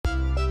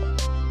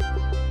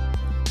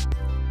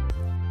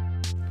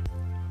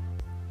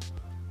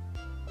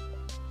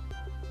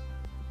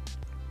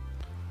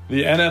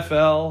The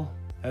NFL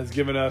has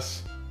given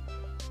us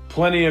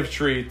plenty of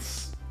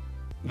treats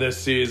this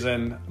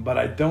season, but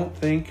I don't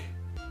think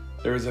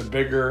there is a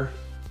bigger,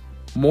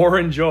 more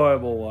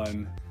enjoyable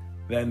one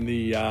than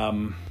the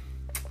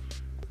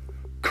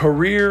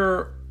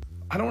career,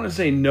 I don't want to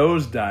say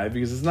nosedive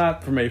because it's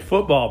not from a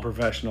football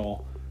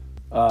professional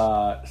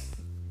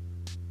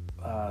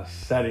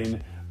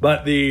setting,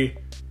 but the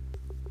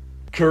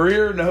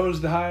career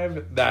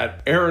nosedive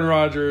that Aaron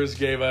Rodgers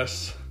gave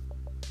us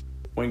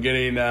when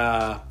getting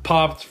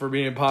popped for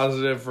being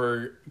positive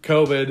for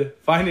COVID,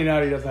 finding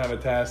out he doesn't have a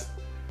test,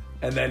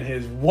 and then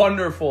his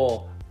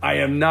wonderful, I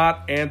am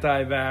not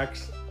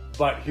anti-vax,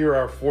 but here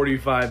are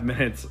 45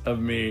 minutes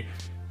of me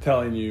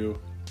telling you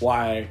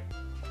why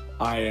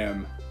I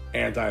am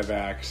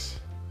anti-vax.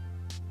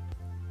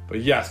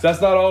 But yes, that's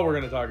not all we're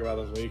going to talk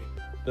about this week.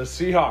 The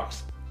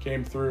Seahawks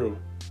came through,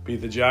 beat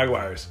the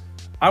Jaguars.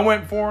 I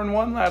went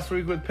 4-1 last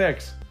week with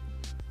picks.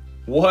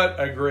 What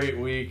a great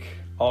week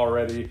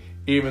already,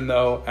 even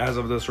though, as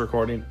of this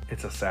recording,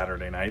 it's a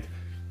Saturday night,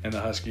 and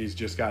the Huskies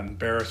just got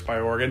embarrassed by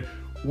Oregon.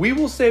 We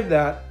will save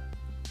that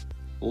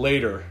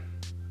later.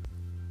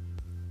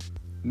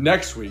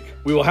 Next week,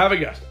 we will have a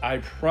guest. I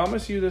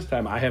promise you this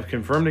time, I have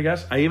confirmed a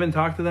guest. I even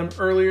talked to them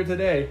earlier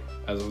today,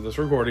 as of this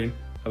recording,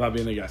 about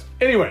being a guest.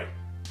 Anyway,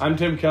 I'm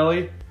Tim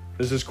Kelly.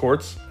 This is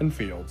Courts and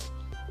Fields.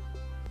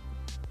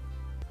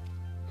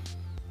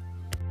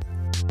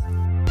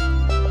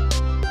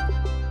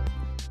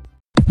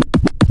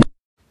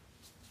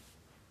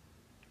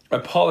 I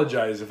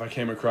apologize if I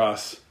came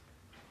across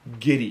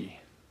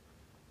giddy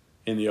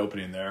in the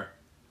opening there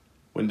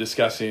when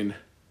discussing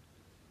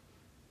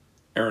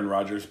Aaron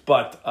Rodgers.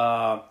 But,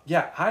 I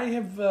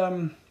have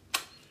I've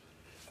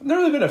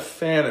never really been a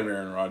fan of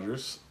Aaron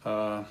Rodgers.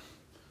 Those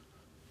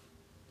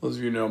of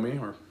you who know me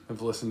or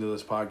have listened to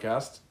this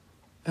podcast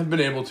have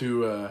been able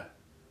to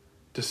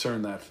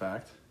discern that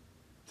fact.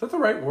 Is that the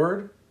right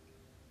word?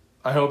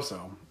 I hope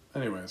so.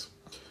 Anyways.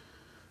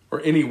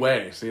 Or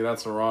anyway. See,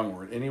 that's the wrong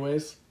word.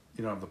 Anyways?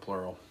 You don't have the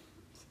plural.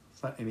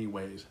 It's not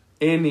anyways.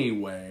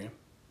 Anyway.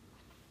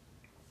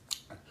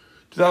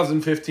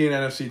 2015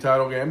 NFC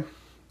title game.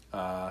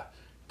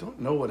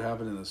 Don't know what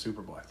happened in the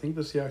Super Bowl. I think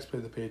the Seahawks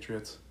played the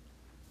Patriots.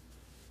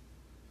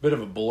 Bit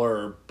of a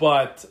blur.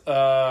 But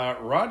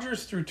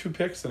Rodgers threw 2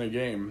 picks in a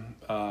game.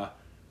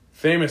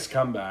 Famous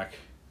comeback.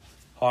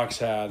 Hawks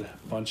had a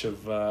bunch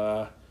of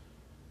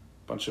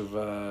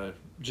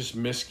just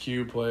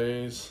miscue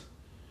plays.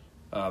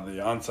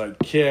 The onside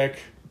kick.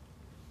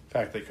 In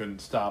fact, they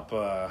couldn't stop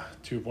a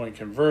 2-point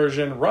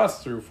conversion.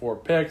 Russ threw 4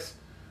 picks.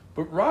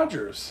 But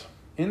Rodgers,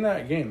 in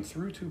that game,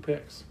 threw 2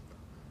 picks.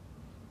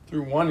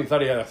 Threw one, he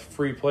thought he had a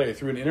free play.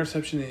 Threw an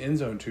interception in the end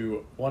zone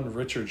to one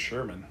Richard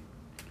Sherman.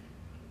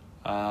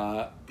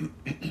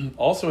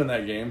 Also in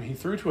that game, he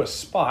threw to a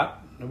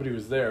spot. Nobody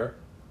was there.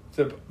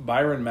 Except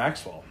Byron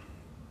Maxwell.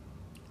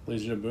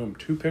 Legion of Boom.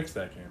 2 picks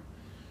that game.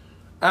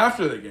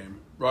 After the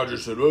game,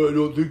 Rodgers said, I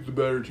don't think the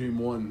better team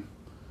won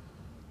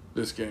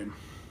this game.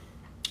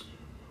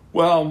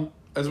 Well,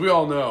 as we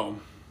all know,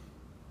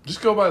 just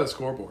go by the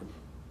scoreboard.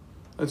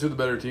 That's who the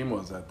better team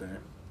was that day.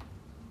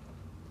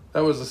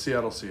 That was the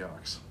Seattle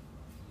Seahawks.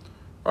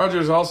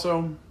 Rodgers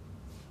also,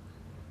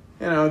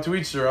 to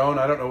each their own.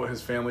 I don't know what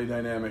his family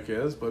dynamic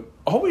is, but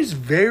always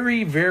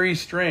very, very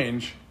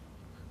strange.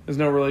 Has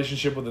no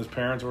relationship with his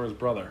parents or his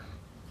brother.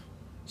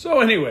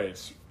 So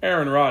anyways,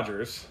 Aaron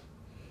Rodgers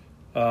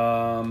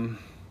being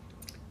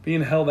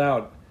held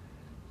out.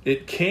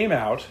 It came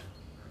out.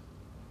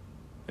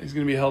 He's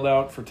going to be held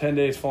out for 10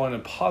 days following a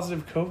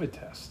positive COVID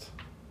test.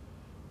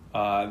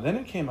 Then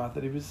it came out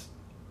that he was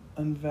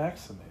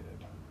unvaccinated.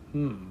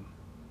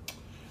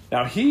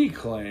 Now, he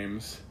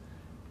claims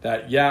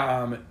that,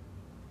 I'm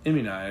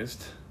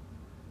immunized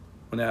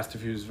when asked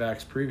if he was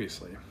vaxxed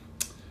previously.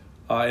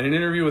 In an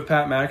interview with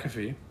Pat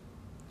McAfee,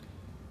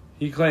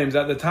 he claims,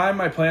 at the time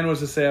my plan was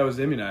to say I was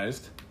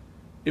immunized.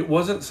 It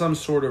wasn't some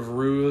sort of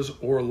ruse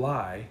or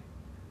lie.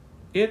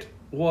 It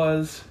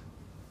was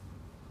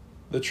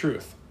the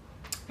truth.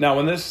 Now,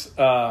 when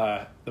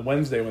the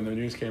Wednesday when the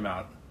news came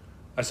out,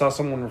 I saw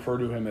someone refer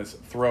to him as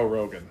Throw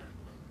Rogan,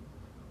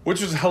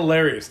 which was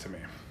hilarious to me.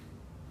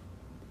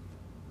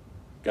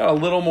 Got a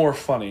little more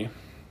funny,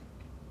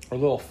 or a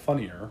little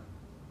funnier,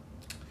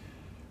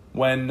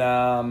 when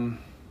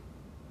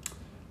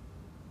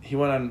he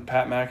went on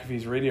Pat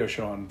McAfee's radio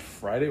show on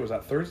Friday. Was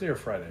that Thursday or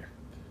Friday?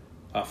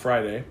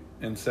 Friday,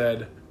 and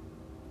said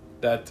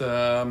that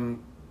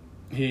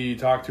he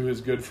talked to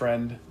his good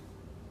friend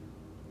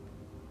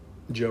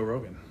Joe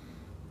Rogan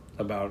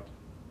about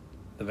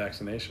the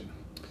vaccination.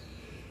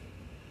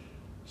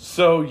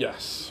 So,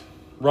 yes,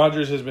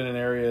 Rodgers has been in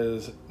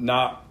areas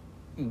not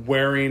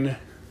wearing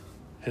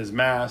his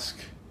mask.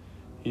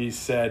 He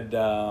said,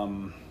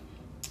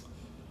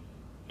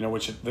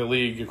 which the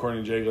league,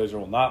 according to Jay Glazer,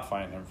 will not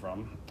fine him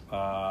from.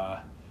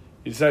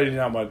 He decided he's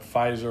not about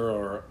Pfizer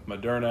or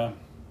Moderna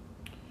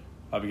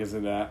because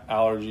of that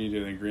allergy to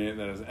the ingredient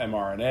that is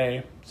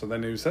mRNA. So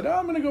then he said,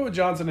 I'm going to go with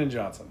Johnson &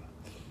 Johnson.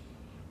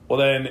 Well,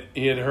 then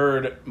he had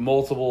heard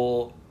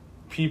multiple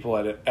people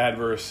had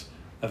adverse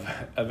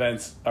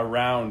events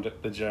around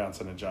the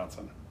Johnson &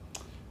 Johnson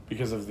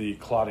because of the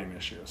clotting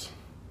issues.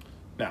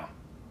 Now,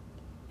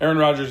 Aaron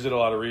Rodgers did a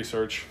lot of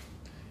research.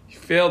 He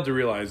failed to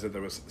realize that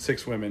there was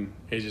 6 women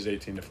ages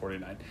 18 to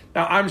 49.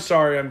 Now, I'm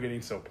sorry I'm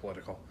getting so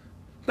political.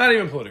 Not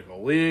even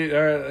political.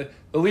 The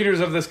leaders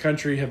of this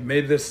country have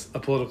made this a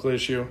political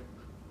issue.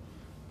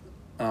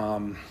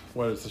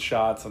 Whether it's the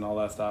shots and all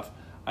that stuff.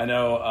 I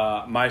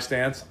know my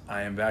stance,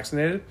 I am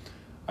vaccinated.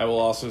 I will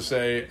also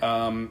say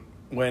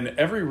when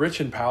every rich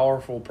and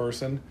powerful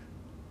person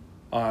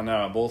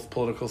on both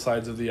political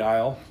sides of the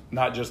aisle,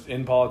 not just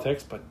in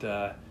politics, but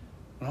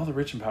when all the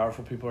rich and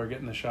powerful people are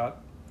getting the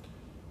shot,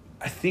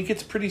 I think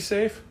it's pretty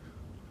safe.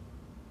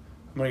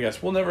 I'm going to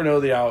guess. We'll never know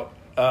the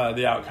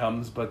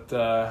outcomes, but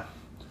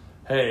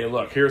hey,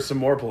 look, here's some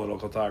more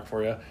political talk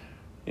for you.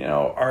 You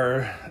know,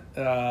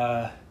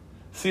 our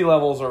sea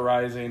levels are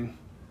rising.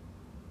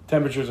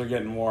 Temperatures are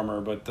getting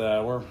warmer, but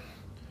I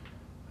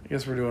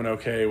guess we're doing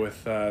okay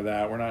with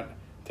that. We're not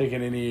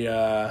taking any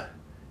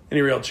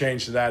real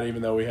change to that,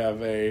 even though we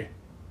have a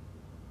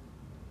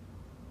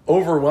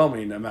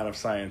overwhelming amount of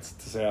science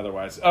to say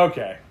otherwise.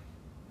 Okay,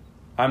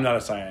 I'm not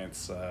a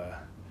science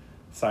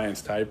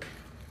type.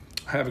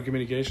 I have a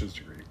communications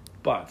degree,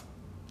 but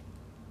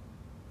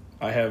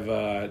I have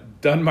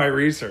done my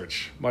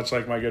research, much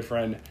like my good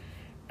friend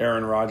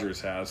Aaron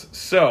Rodgers has.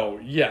 So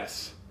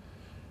yes,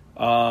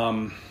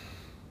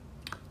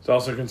 he's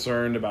also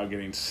concerned about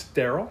getting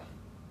sterile.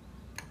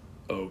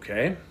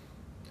 Okay.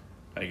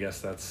 I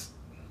guess that's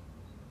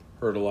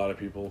heard a lot of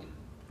people,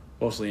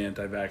 mostly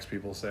anti-vax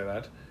people, say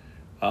that.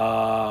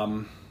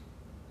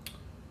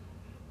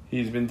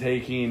 He's been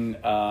taking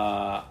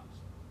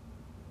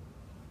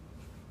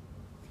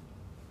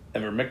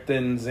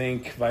ivermectin,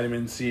 zinc,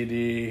 vitamin C,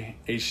 D,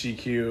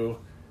 HCQ,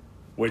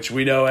 which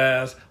we know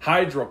as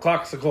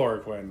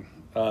hydroxychloroquine.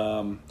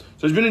 So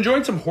he's been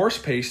enjoying some horse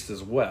paste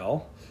as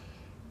well.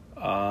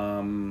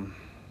 Yeah,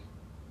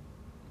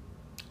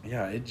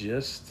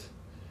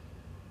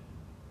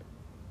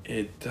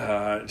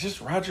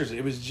 Rodgers,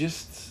 it was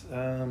just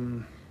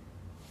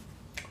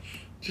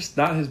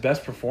not his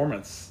best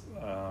performance.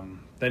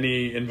 Then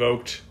he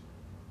invoked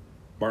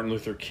Martin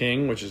Luther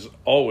King, which is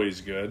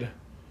always good.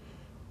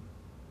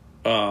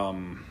 I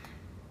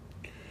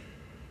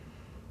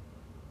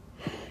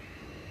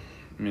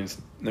mean,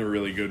 it's never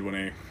really good when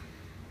a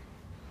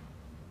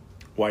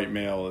white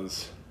male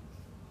is...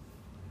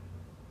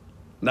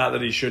 Not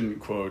that he shouldn't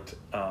quote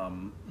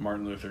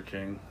Martin Luther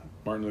King.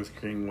 Martin Luther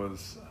King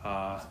was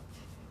a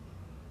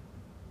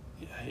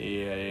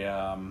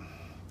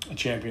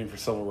champion for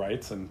civil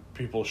rights, and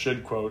people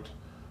should quote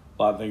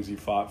a lot of things he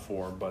fought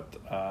for. But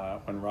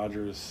when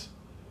Rodgers...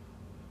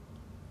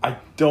 I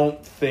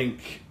don't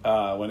think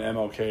when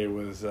MLK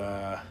was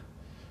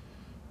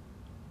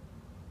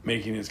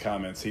making his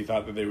comments, he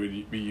thought that they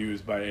would be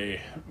used by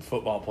a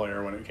football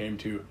player when it came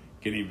to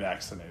getting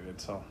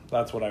vaccinated. So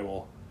that's what I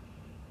will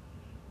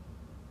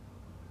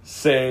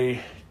say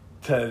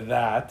to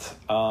that.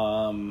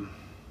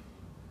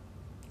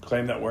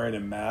 Claim that wearing a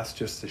mask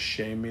just to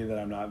shame me that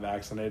I'm not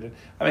vaccinated.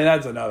 I mean,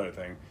 that's another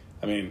thing.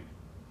 I mean,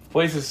 if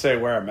places say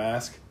wear a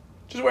mask,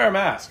 just wear a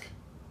mask.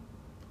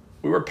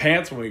 We wear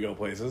pants when we go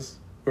places.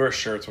 We wear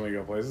shirts when we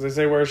go places. They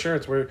say wear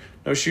shirts. Wear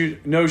no shoes,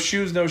 no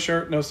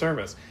shirt, no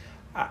service.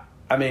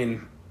 I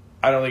mean,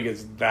 I don't think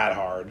it's that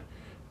hard.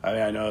 I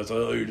mean, I know it's,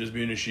 you're just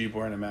being a sheep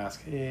wearing a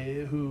mask.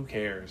 Who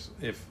cares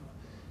if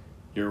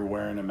you're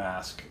wearing a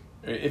mask?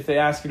 If they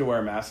ask you to wear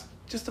a mask,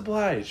 just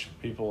oblige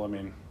people. I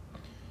mean,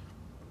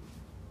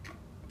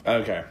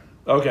 okay.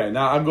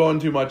 Now I'm going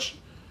too much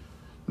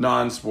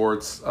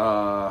non-sports.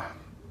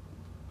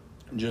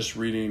 Just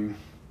reading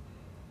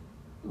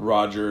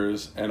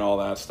Rodgers and all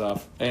that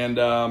stuff, and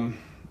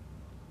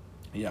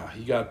yeah,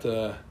 he got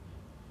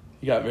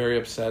very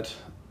upset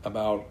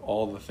about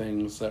all the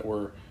things that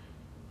were,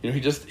 he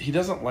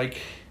doesn't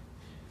like.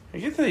 I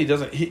get that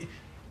he's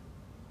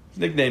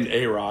nicknamed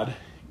A-Rod.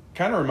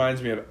 Kind of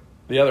reminds me of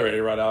the other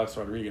A-Rod, Alex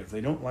Rodriguez.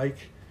 They don't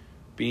like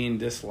being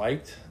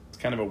disliked. It's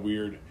kind of a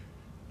weird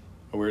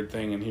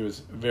thing, and he was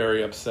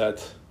very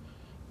upset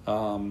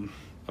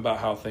about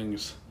how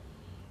things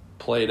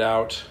played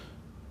out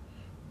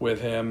with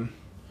him.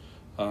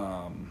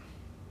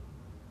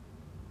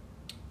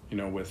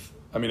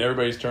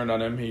 Everybody's turned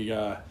on him. He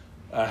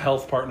a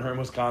health partner in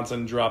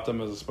Wisconsin dropped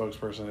him as a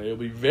spokesperson. It'll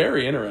be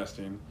very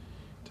interesting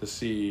to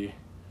see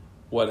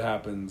what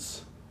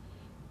happens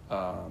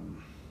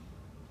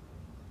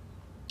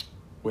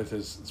with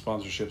his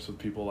sponsorships with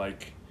people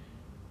like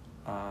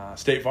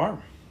State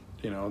Farm.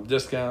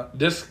 Discount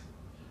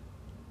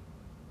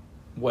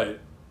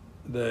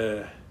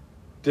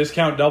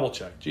double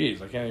check.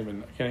 Jeez, I can't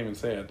even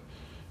say it.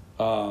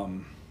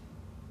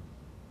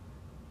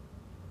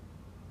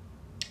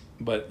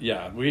 But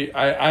yeah,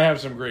 I have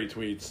some great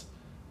tweets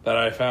that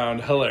I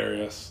found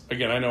hilarious.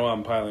 Again, I know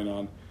I'm piling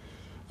on.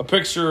 A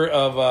picture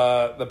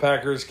of the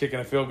Packers kicking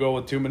a field goal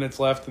with 2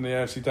 minutes left in the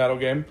NFC title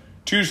game.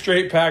 2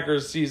 straight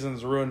Packers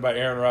seasons ruined by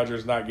Aaron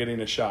Rodgers not getting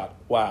a shot.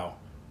 Wow.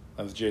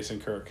 That was Jason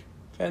Kirk.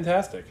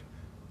 Fantastic.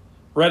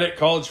 Reddit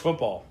college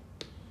football.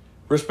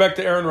 Respect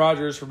to Aaron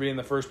Rodgers for being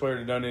the first player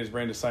to donate his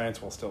brain to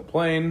science while still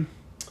playing.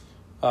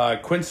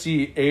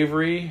 Quincy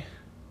Avery.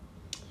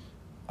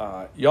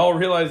 Y'all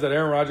realize that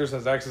Aaron Rodgers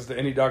has access to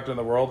any doctor in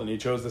the world and he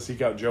chose to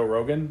seek out Joe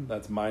Rogan?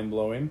 That's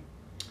mind-blowing.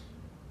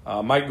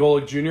 Mike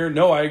Golick Jr.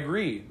 No, I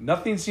agree.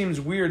 Nothing seems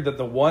weird that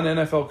the one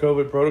NFL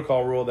COVID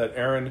protocol rule that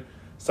Aaron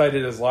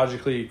cited as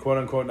logically,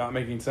 quote-unquote, not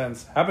making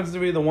sense happens to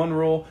be the one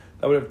rule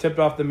that would have tipped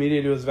off the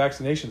media to his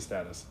vaccination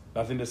status.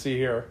 Nothing to see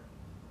here.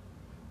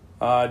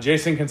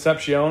 Jason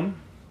Concepcion.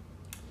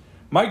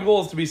 My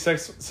goal is to be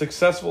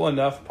successful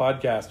enough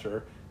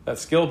podcaster that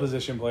skill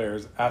position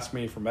players ask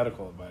me for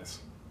medical advice.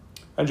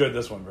 I enjoyed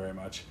this one very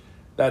much.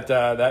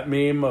 That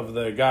meme of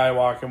the guy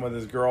walking with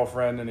his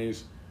girlfriend and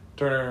he's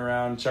turning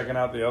around, checking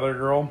out the other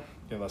girl.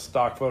 The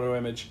stock photo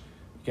image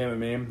became a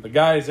meme. The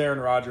guy is Aaron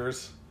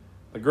Rodgers.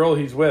 The girl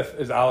he's with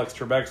is Alex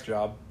Trebek's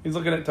job. He's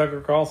looking at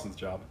Tucker Carlson's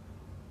job.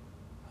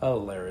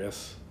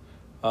 Hilarious.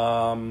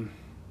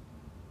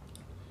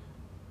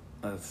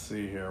 Let's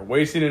see here.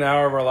 Wasting an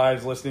hour of our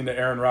lives listening to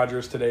Aaron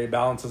Rodgers today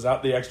balances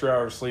out the extra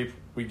hour of sleep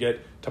we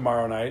get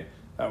tomorrow night.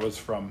 That was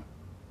from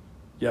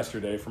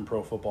yesterday from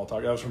Pro Football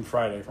Talk. That was from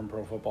Friday from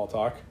Pro Football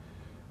Talk.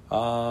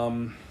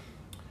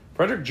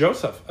 Frederick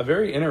Joseph, a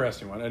very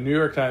interesting one, a New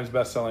York Times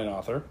best-selling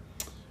author.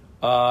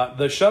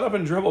 The shut up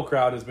and dribble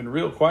crowd has been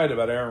real quiet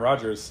about Aaron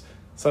Rodgers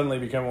suddenly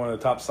becoming one of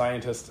the top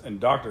scientists and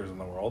doctors in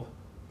the world.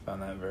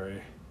 Found that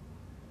very,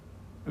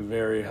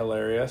 very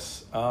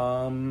hilarious.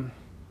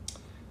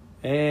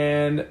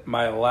 And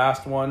my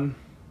last one,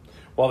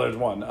 well, there's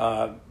one.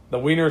 The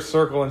Wiener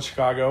Circle in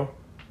Chicago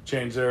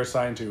changed their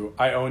sign to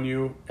 "I own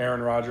you,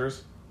 Aaron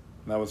Rodgers."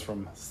 And that was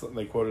from,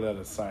 they quoted that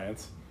as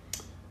Science.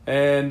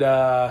 And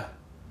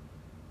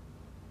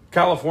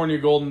California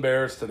Golden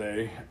Bears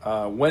today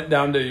went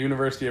down to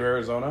University of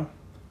Arizona.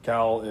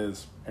 Cal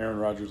is Aaron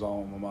Rodgers'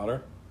 alma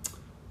mater.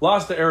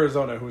 Lost to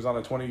Arizona, who was on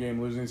a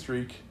 20-game losing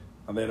streak.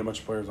 They had a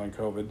bunch of players on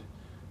COVID.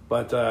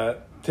 But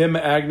Tim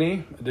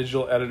Agnew, a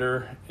digital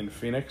editor in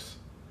Phoenix,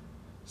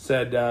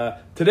 said,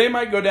 today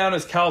might go down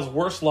as Cal's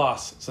worst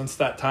loss since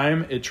that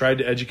time it tried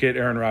to educate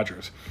Aaron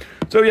Rodgers.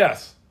 So,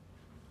 yes,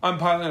 I'm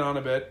piling on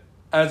a bit.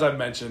 As I've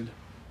mentioned,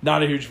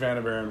 not a huge fan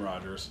of Aaron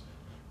Rodgers.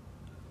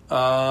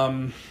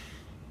 I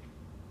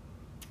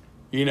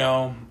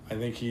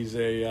think he's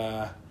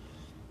a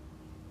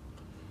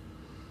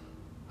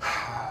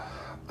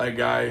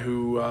guy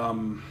who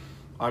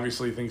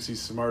obviously thinks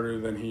he's smarter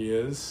than he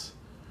is.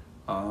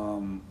 A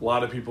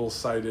lot of people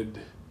cited,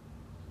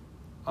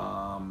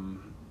 all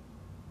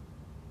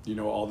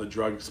the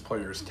drugs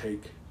players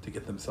take to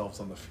get themselves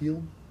on the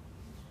field.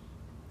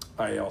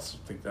 I also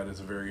think that is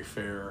a very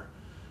fair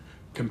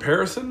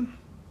comparison.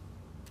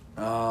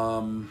 What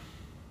am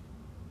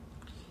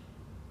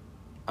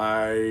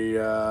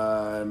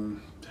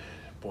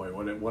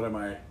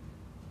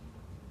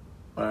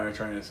I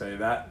trying to say?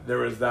 That there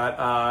was that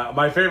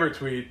my favorite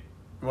tweet,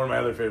 one of my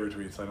other favorite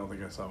tweets, I don't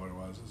think I saw what it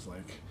was, is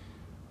like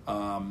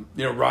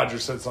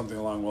Rodgers said something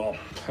along, well,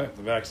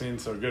 the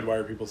vaccine's so good, why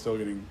are people still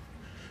getting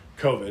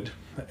COVID?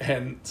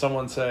 And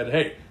someone said,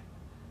 hey,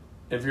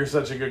 if you're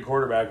such a good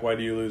quarterback, why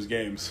do you lose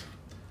games?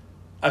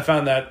 I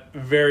found that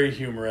very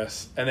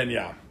humorous. And then,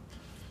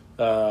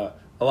 a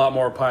lot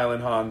more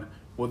piling on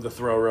with the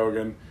throw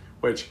Rogan,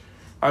 which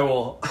I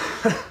will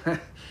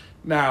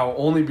now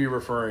only be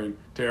referring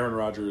to Aaron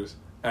Rodgers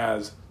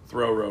as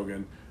throw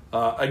Rogan.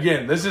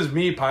 Again, this is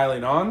me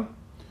piling on.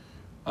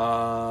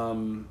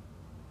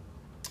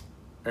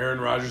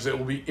 Aaron Rodgers, it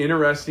will be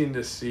interesting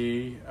to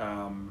see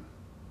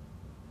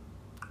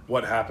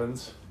what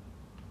happens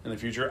in the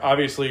future.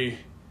 Obviously,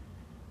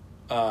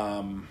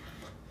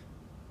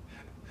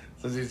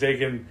 since he's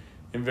taken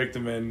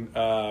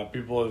Invictamin,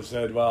 people have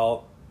said,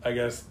 well, I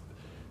guess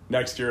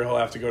next year he'll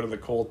have to go to the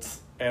Colts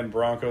and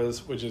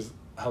Broncos, which is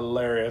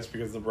hilarious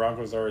because the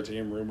Broncos are a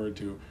team rumored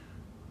to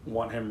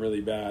want him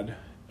really bad.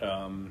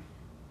 John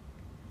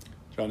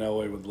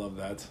Elway would love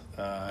that.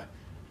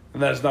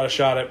 And that is not a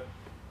shot at...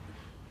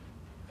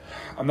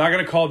 I'm not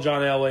going to call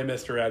John Elway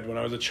Mr. Ed. When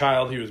I was a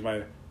child, he was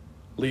my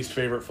least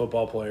favorite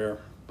football player,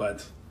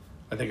 but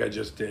I think I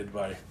just did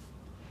by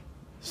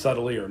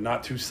subtly or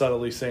not too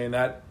subtly saying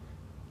that.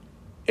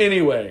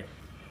 Anyway,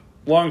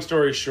 long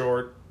story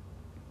short,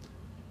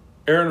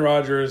 Aaron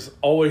Rodgers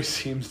always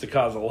seems to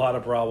cause a lot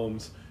of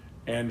problems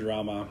and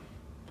drama.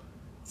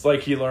 It's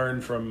like he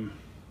learned from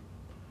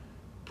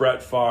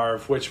Brett Favre,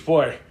 which,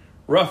 boy,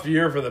 rough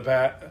year for the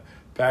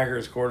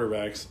Packers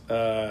quarterbacks.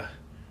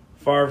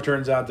 Favre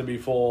turns out to be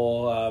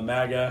full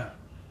MAGA,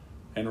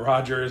 and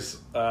Rodgers,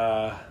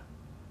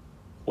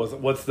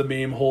 what's the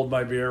meme? Hold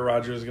my beer.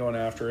 Rodgers going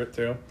after it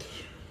too.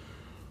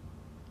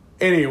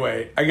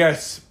 Anyway, I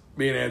guess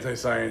being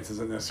anti-science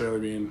isn't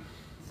necessarily being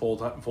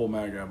full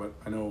MAGA, but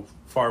I know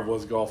Favre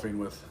was golfing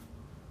with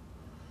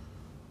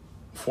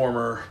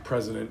former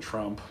President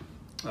Trump.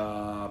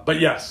 But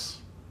yes,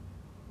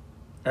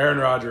 Aaron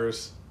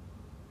Rodgers,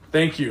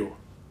 thank you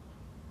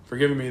for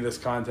giving me this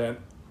content,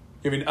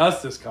 giving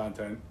us this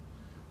content.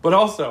 But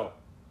also,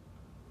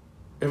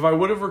 if I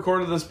would have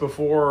recorded this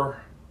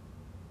before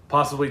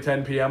possibly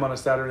 10 p.m. on a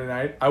Saturday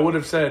night, I would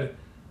have said,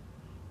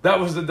 that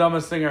was the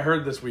dumbest thing I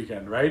heard this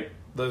weekend, right?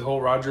 The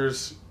whole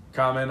Rodgers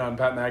comment on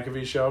Pat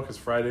McAfee's show, because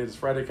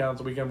Friday counts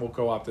the weekend, we'll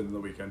co-opt it in the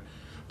weekend.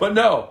 But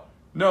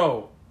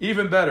no,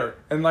 even better.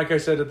 And like I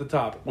said at the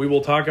top, we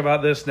will talk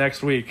about this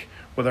next week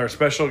with our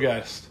special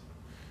guest,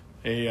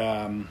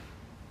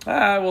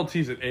 we'll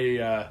tease it,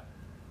 a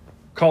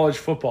college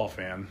football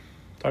fan.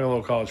 Talk a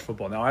little college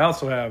football. Now, I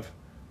also have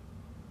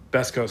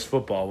Best Coast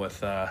Football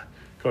with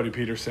Cody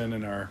Peterson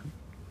and our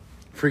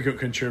frequent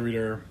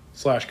contributor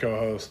 /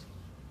 co-host,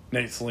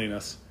 Nate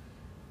Salinas,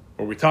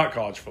 where we talk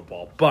college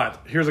football.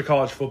 But here's a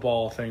college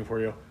football thing for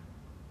you.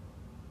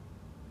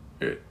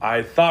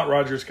 I thought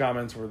Rodgers'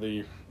 comments were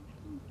the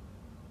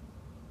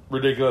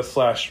ridiculous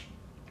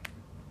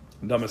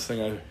 / dumbest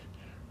thing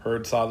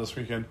I saw this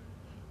weekend.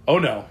 Oh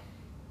no.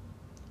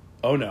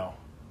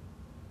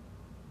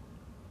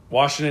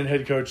 Washington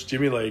head coach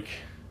Jimmy Lake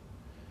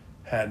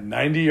had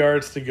 90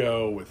 yards to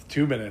go with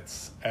 2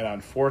 minutes, and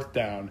on fourth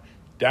down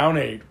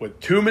 8 with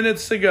 2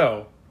 minutes to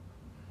go,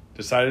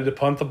 decided to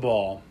punt the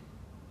ball,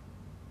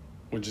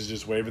 which is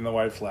just waving the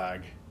white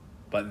flag.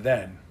 But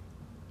then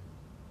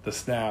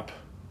the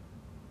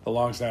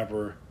long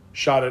snapper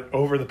shot it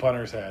over the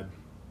punter's head,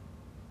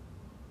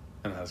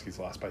 and the Huskies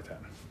lost by 10.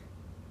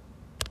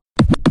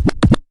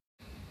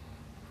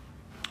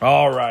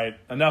 All right,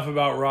 enough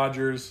about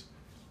Rodgers.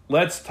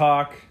 Let's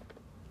talk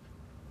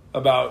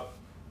about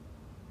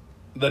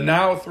the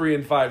now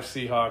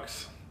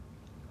 3-5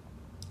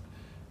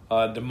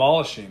 Seahawks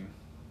demolishing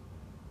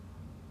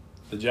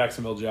the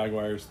Jacksonville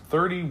Jaguars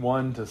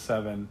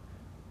 31-7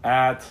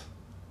 at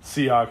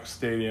Seahawks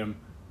Stadium,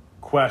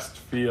 Quest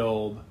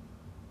Field,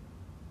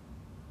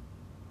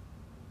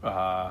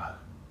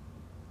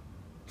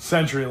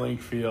 CenturyLink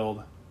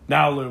Field,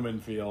 now Lumen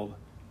Field.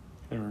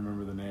 I can't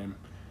remember the name.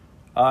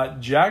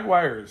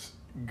 Jaguars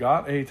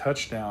got a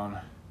touchdown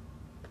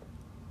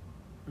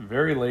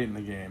very late in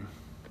the game.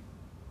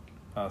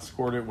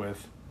 Scored it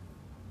with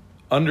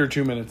under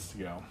 2 minutes to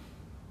go.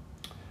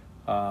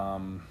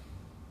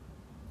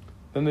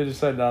 Then they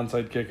decided to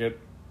onside kick it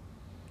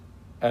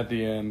at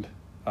the end.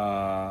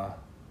 And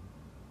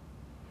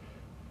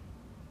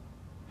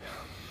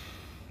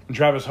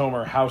Travis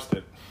Homer housed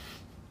it.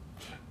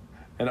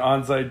 An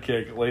onside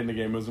kick late in the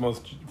game. It was the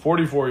most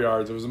 44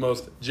 yards. It was the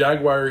most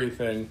Jaguar-y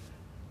thing.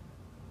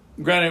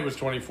 Granted, it was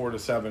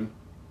 24-7.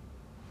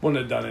 Wouldn't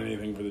have done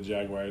anything for the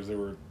Jaguars. There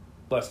were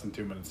less than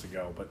 2 minutes to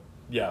go. But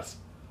yes,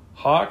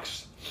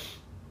 Hawks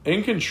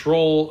in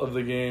control of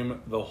the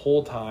game the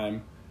whole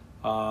time.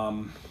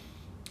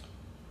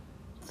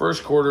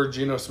 First quarter,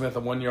 Geno Smith,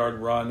 a 1-yard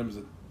run. It was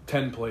a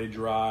 10-play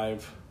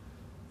drive.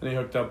 Then he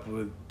hooked up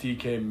with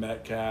DK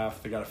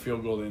Metcalf. They got a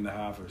field goal in the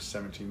half. It was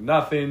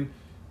 17-0.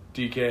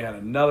 DK had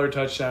another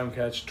touchdown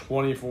catch,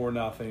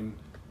 24-0,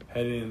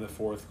 heading into the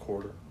fourth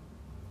quarter.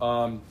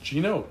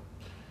 Geno,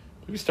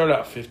 he started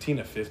out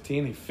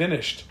 15-15. He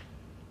finished,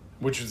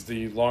 which was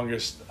the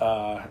longest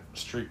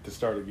streak to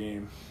start a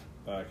game,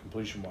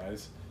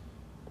 completion-wise,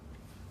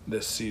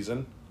 this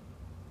season.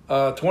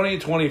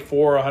 20-24,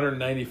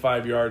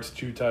 195 yards,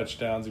 2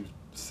 touchdowns. He was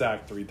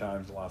sacked 3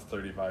 times in the last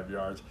 35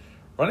 yards.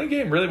 Running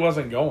game really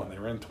wasn't going. They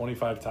ran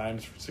 25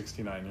 times for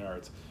 69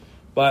 yards.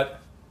 But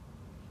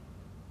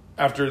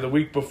after the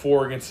week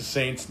before against the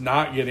Saints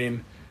not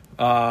getting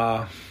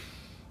DK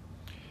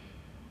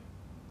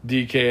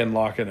and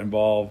Lockett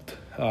involved,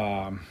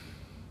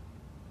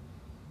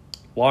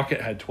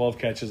 Lockett had 12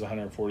 catches,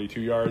 142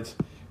 yards.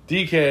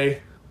 DK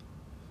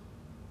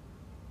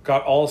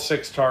got all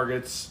 6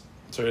 targets,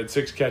 so he had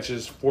 6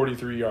 catches,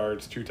 43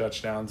 yards, 2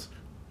 touchdowns.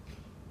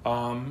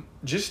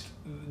 Just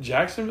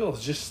Jacksonville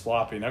is just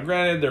sloppy. Now,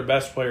 granted, their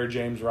best player,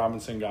 James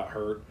Robinson, got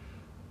hurt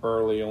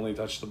early, only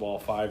touched the ball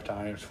 5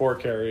 times, 4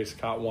 carries,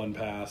 caught 1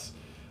 pass.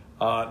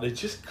 They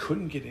just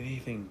couldn't get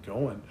anything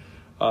going.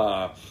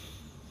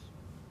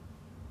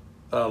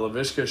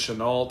 Laviska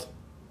Shenault,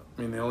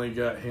 they only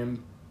got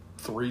him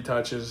 3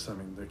 touches.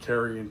 The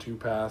carry and 2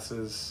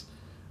 passes.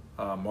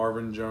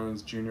 Marvin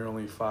Jones Jr.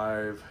 only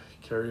 5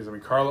 carries.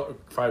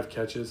 5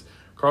 catches.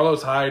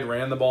 Carlos Hyde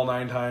ran the ball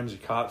 9 times. He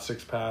caught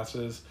 6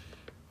 passes.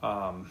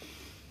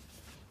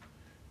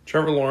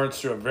 Trevor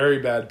Lawrence threw a very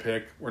bad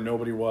pick where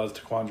nobody was,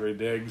 to Quandre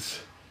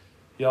Diggs.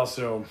 He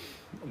also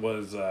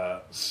was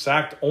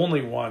sacked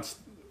only once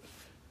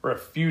or a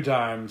few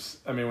times.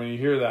 When you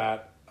hear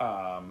that,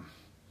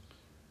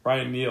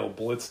 Ryan Neal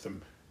blitzed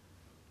him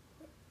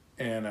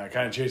and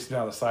kind of chased him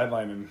down the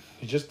sideline, and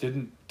he just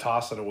didn't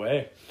toss it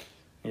away.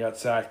 He got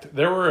sacked.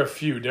 There were a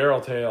few.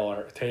 Darrell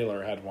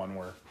Taylor had one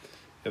where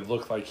it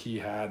looked like he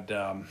had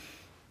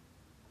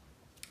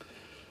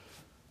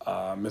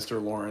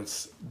Mr.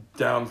 Lawrence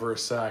down for a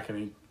sack, and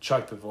he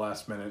chucked at the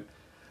last minute.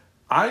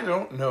 I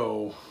don't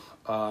know.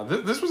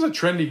 This was a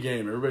trendy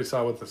game. Everybody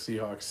saw with the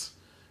Seahawks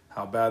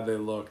how bad they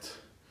looked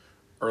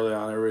early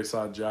on. Everybody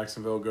saw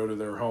Jacksonville go to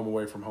their home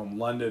away from home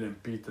London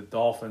and beat the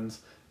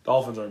Dolphins.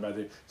 Dolphins are a bad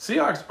team.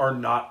 Seahawks are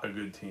not a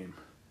good team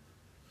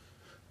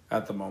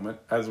at the moment.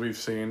 As we've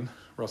seen,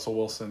 Russell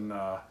Wilson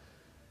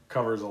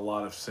covers a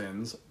lot of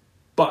sins.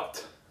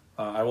 But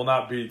I will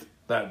not beat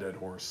that dead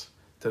horse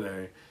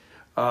today.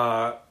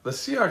 The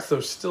Seahawks, though,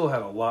 still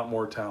had a lot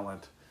more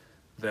talent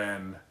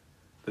than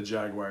the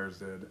Jaguars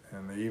did,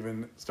 and they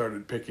even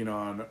started picking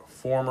on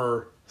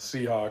former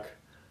Seahawk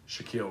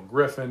Shaquille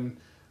Griffin.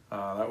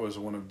 That was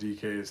one of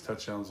DK's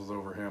touchdowns was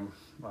over him.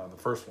 The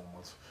first one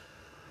was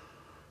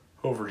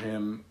over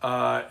him.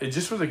 It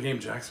just was a game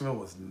Jacksonville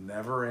was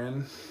never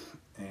in,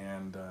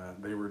 and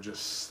they were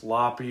just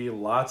sloppy,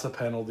 lots of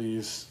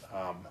penalties.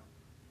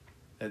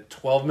 At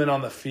 12 men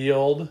on the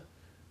field,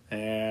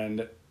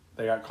 and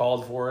they got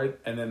called for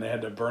it, and then they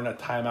had to burn a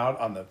timeout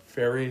on the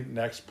very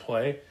next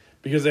play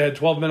because they had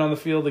 12 men on the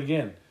field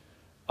again.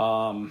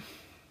 Yeah,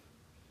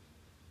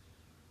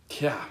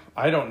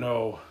 I don't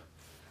know.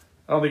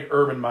 I don't think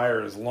Urban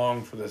Meyer is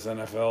long for this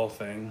NFL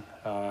thing.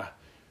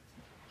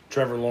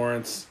 Trevor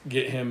Lawrence,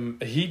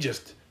 he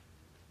just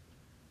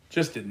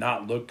did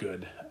not look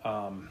good.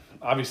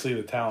 Obviously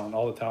the talent,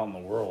 all the talent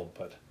in the world,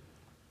 but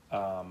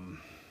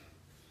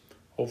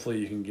hopefully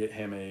you can get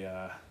him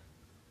a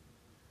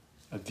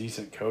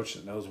decent coach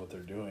that knows what they're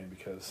doing,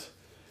 because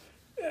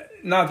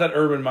not that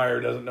Urban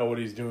Meyer doesn't know what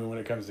he's doing when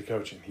it comes to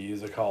coaching. He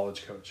is a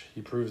college coach.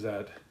 He proves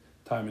that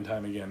time and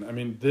time again. I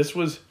mean, this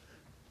was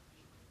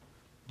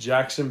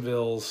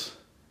Jacksonville's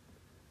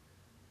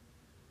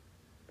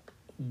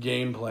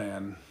game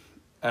plan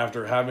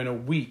after having a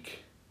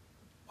week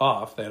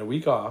off. They had a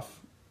week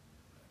off,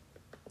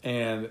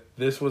 and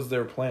this was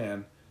their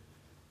plan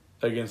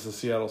against the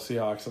Seattle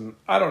Seahawks. And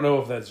I don't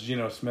know if that's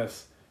Geno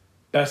Smith's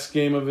best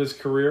game of his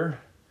career.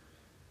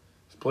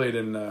 He's played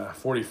in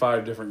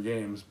 45 different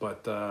games,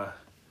 but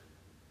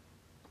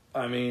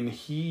I mean,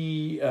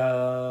 he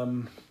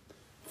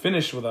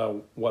finished with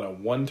a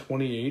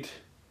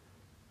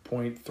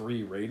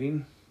 128.3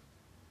 rating.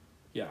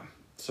 Yeah.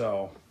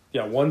 So,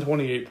 yeah,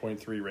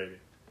 128.3 rating.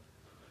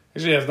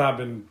 Actually has not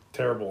been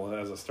terrible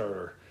as a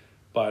starter.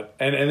 But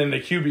and then the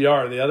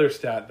QBR, the other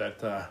stat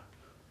that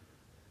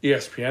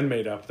ESPN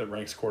made up that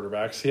ranks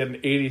quarterbacks, he had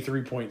an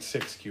 83.6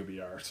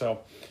 QBR.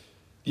 So,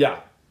 yeah,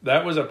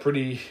 that was a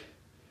pretty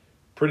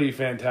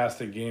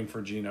fantastic game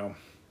for Geno.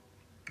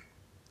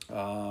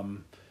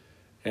 And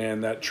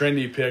that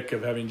trendy pick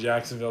of having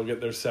Jacksonville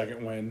get their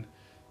second win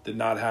did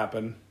not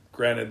happen.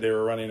 Granted, they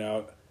were running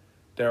out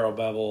Darrell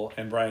Bevell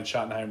and Brian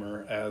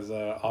Schottenheimer as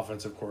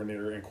offensive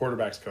coordinator and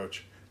quarterbacks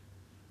coach,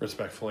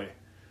 respectfully.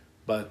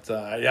 But,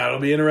 yeah, it'll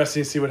be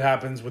interesting to see what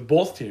happens with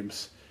both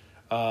teams.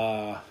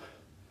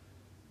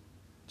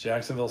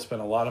 Jacksonville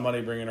spent a lot of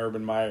money bringing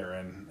Urban Meyer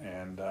in,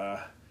 and the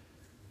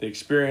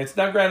experience.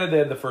 Now, granted, they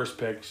had the first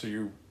pick, so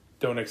you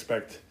don't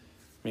expect.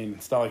 I mean,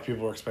 it's not like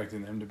people are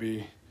expecting them to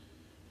be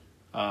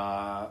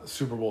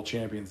Super Bowl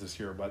champions this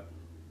year, but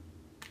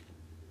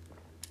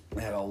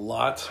they had a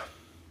lot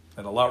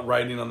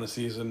riding on the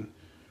season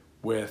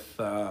with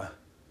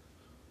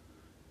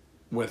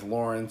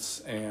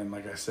Lawrence, and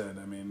like I said,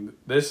 I mean,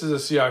 this is a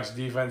Seahawks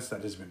defense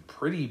that has been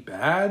pretty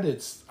bad.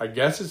 I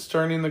guess it's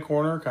turning the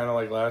corner, kind of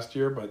like last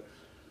year, but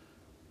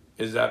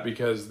is that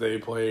because they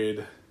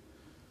played?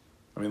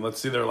 I mean, let's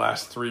see their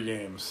last three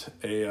games.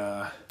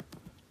 A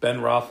Ben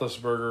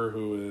Roethlisberger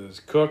who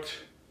is cooked,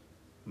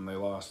 and they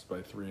lost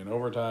by 3 in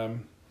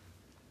overtime.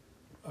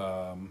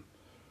 A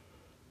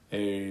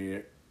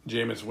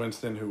Jameis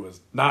Winston who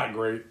was not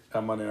great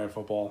at Monday Night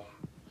Football,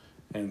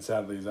 and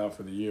sadly is out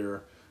for the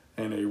year.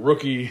 And a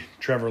rookie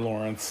Trevor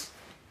Lawrence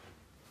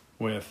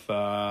with his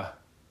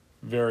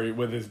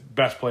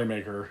best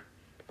playmaker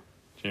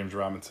James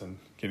Robinson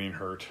getting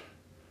hurt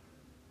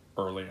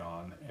early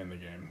on in the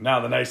game. Now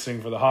the nice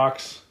thing for the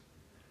Hawks,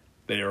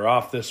 they are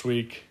off this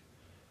week.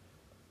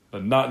 The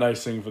not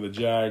nice thing for the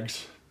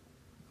Jags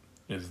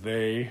is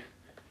they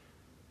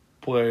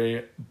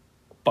play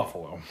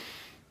Buffalo.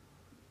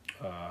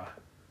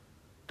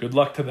 Good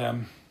luck to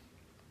them,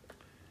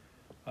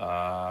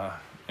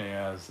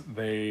 as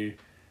they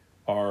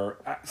are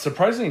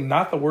surprisingly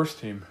not the worst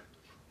team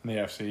in the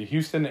AFC.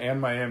 Houston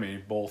and Miami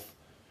both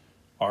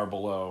are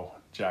below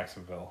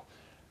Jacksonville,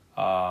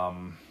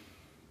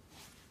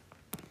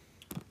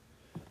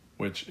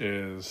 which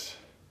is,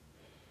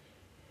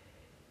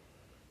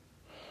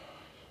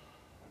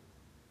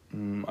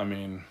 I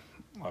mean,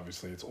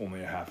 obviously it's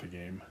only a half a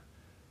game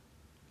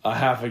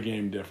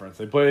difference.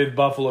 They played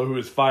Buffalo, who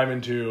is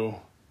 5-2,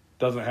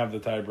 doesn't have the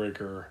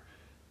tiebreaker,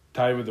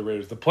 tied with the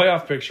Raiders. The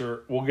playoff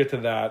picture, we'll get to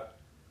that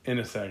in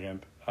a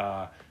second.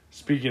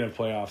 Speaking of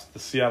playoffs, the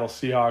Seattle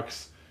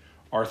Seahawks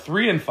are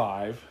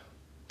 3-5,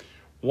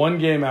 one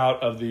game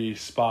out of the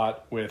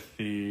spot with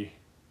the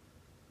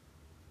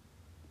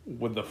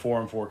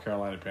 4-4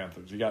 Carolina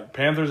Panthers. You got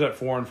Panthers at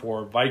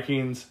 4-4,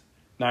 Vikings,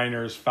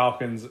 Niners,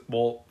 Falcons,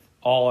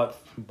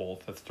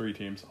 that's 3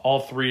 teams, all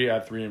 3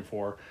 at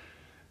 3-4,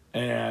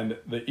 and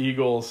the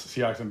Eagles,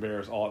 Seahawks, and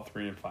Bears all at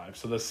 3-5.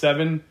 So the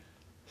 7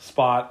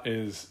 spot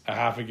is a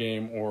half a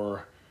game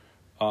or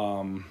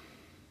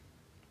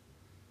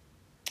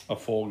a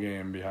full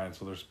game behind.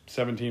 So there's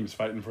 7 teams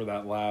fighting for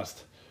that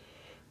last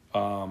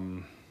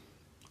playoff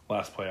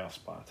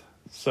spot.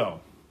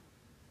 So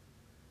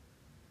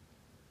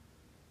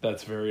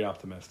that's very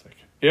optimistic.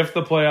 If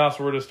the playoffs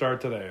were to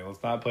start today,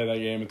 let's not play that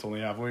game. It's only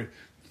halfway to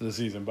the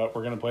season, but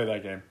we're going to play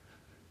that game.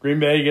 Green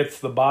Bay gets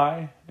the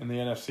bye in the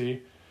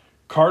NFC.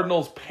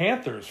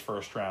 Cardinals-Panthers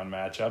first-round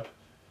matchup.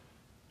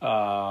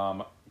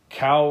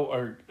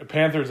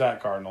 Panthers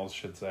at Cardinals,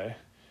 should say.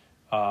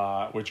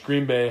 Which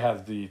Green Bay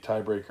has the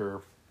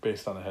tiebreaker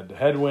based on a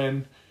head-to-head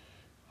win.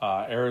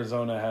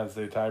 Arizona has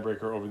the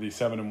tiebreaker over the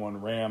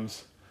 7-1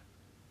 Rams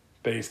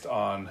based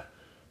on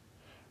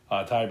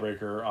a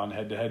tiebreaker on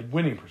head-to-head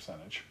winning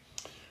percentage.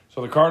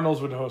 So the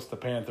Cardinals would host the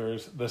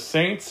Panthers. The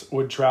Saints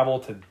would travel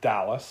to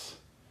Dallas.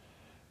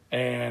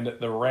 And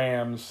the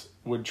Rams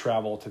would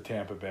travel to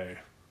Tampa Bay.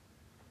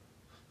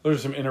 Those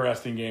are some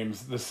interesting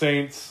games. The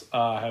Saints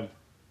have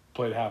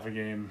played half a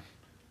game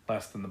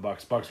less than the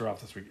Bucs. Bucs are off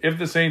this week. If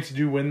the Saints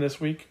do win this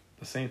week,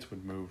 the Saints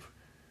would move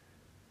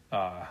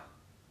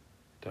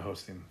to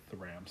hosting the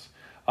Rams.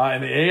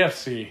 In the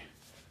AFC,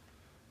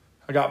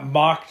 I got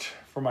mocked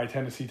for my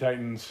Tennessee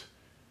Titans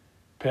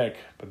pick,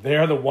 but they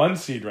are the 1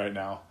 seed right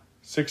now,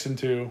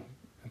 6-2.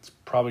 It's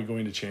probably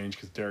going to change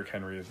because Derrick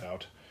Henry is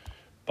out.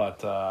 But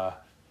the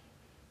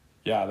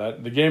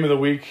game of the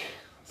week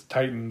is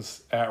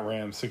Titans at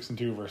Rams,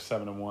 6-2 versus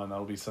 7-1.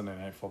 That'll be Sunday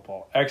Night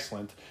Football.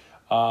 Excellent.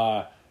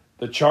 The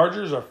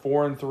Chargers are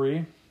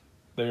 4-3.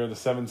 They are the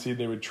 7 seed.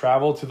 They would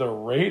travel to the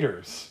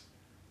Raiders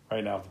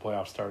right now if the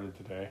playoffs started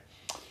today.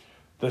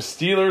 The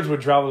Steelers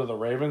would travel to the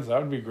Ravens. That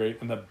would be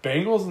great. And the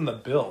Bengals and the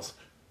Bills.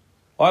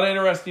 A lot of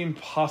interesting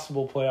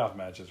possible playoff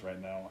matches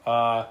right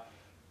now.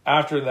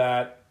 After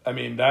that,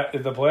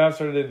 if the playoffs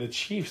started, the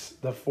Chiefs,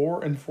 the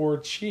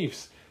 4-4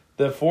 Chiefs,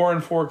 the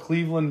 4-4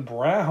 Cleveland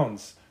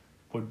Browns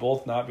would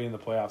both not be in the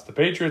playoffs. The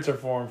Patriots are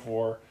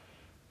 4-4,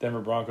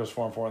 Denver Broncos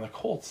 4-4, and the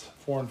Colts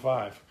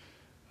 4-5.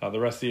 The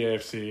rest of the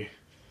AFC,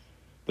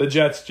 the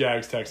Jets,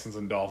 Jags, Texans,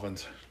 and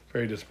Dolphins.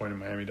 Very disappointed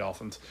Miami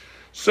Dolphins.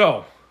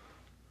 So,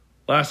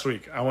 last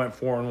week I went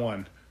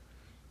 4-1.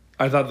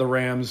 I thought the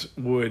Rams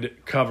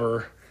would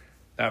cover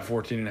that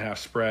 14.5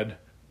 spread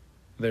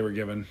they were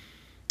given.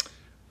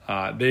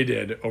 They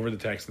did over the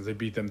Texans. They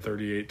beat them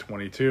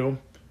 38-22.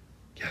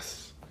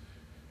 Yes.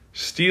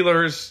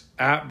 Steelers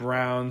at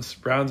Browns.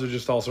 Browns are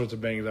just all sorts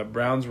of banged up.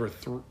 Browns were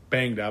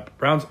banged up.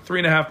 Browns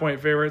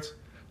 3.5-point favorites.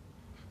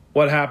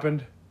 What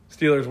happened?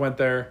 Steelers went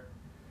there,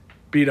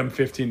 beat them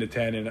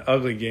 15-10 in an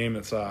ugly game.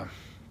 It's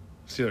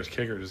Steelers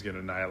kicker just get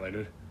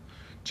annihilated.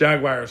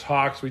 Jaguars,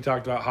 Hawks. We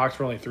talked about Hawks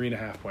were only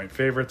 3.5-point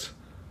favorites.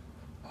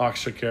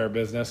 Hawks took care of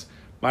business.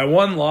 My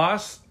one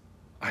loss,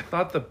 I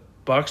thought the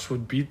Bucs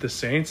would beat the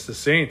Saints. The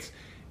Saints,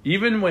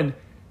 even when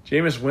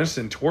Jameis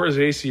Winston tore his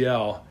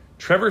ACL,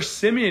 Trevor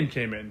Siemian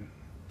came in.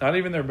 Not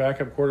even their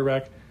backup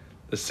quarterback.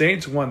 The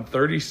Saints won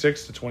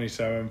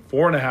 36-27,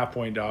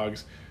 4.5-point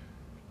dogs.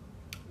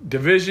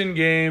 Division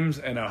games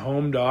and a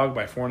home dog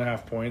by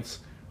 4.5 points,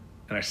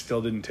 and I still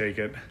didn't take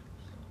it.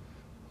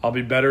 I'll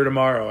be better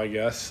tomorrow, I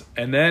guess.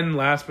 And then,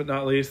 last but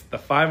not least, the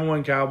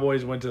 5-1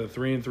 Cowboys went to the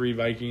 3-3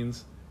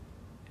 Vikings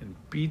and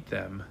beat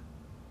them.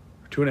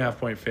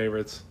 2.5-point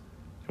favorites.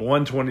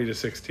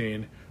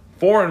 120-16.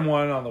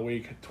 4-1 on the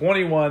week.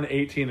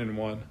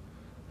 21-18-1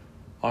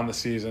 on the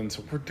season.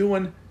 So we're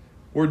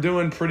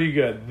doing pretty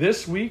good.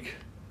 This week,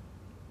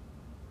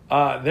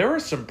 there were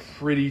some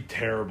pretty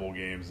terrible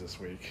games this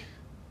week.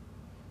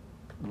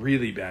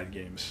 Really bad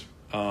games.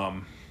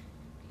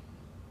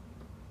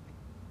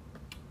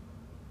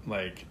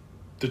 Like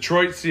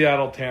Detroit,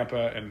 Seattle,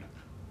 Tampa, and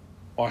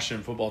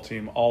Washington football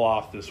team all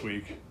off this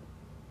week.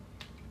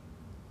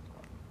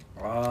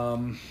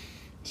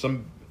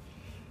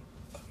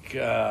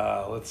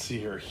 Let's see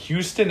here.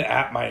 Houston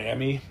at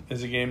Miami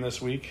is a game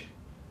this week.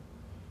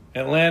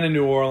 Atlanta,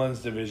 New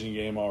Orleans division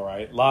game, all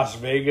right. Las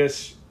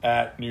Vegas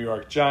at New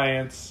York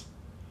Giants.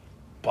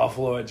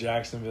 Buffalo at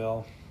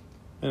Jacksonville.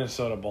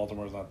 Minnesota,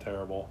 Baltimore's not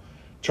terrible.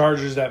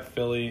 Chargers at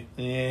Philly.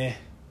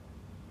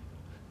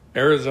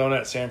 Arizona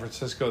at San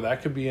Francisco.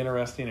 That could be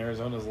interesting.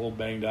 Arizona's a little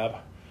banged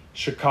up.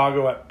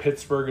 Chicago at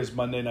Pittsburgh is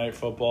Monday Night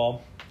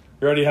Football.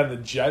 We already have the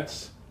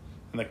Jets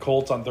and the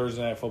Colts on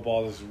Thursday Night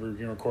Football. This is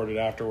being recorded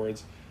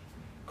afterwards.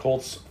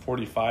 Colts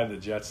 45, the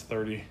Jets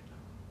 30.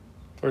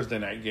 Thursday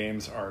night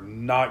games are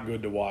not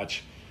good to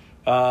watch.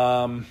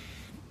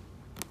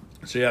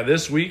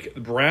 This week,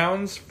 the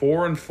Browns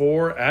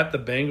 4-4 at the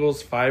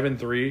Bengals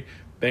 5-3.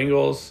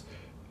 Bengals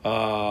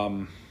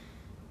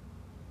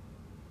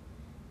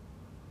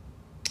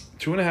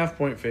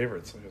 2.5-point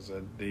favorites. Like I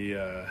said,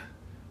 the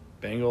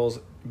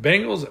Bengals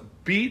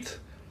beat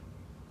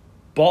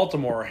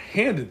Baltimore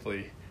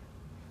handedly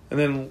and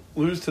then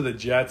lose to the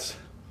Jets.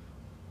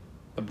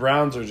 The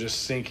Browns are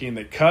just sinking.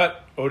 They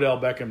cut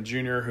Odell Beckham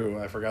Jr., who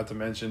I forgot to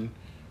mention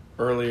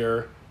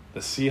earlier.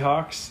 The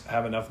Seahawks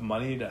have enough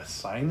money to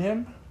sign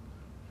him.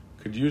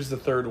 Could use the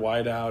third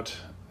wideout.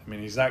 I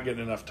mean, he's not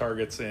getting enough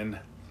targets in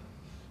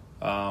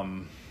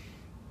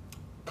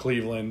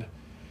Cleveland.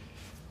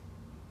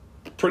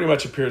 Pretty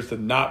much appears to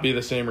not be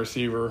the same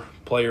receiver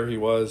player he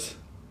was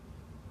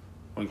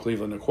when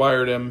Cleveland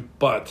acquired him.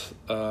 But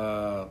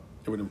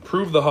it would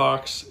improve the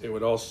Hawks. It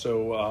would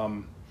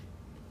also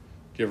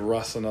give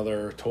Russ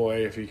another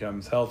toy if he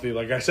comes healthy.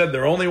 Like I said,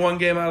 they're only one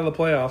game out of the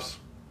playoffs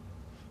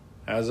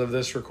as of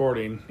this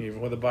recording, even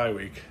with a bye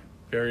week.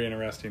 Very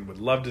interesting. Would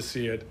love to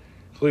see it.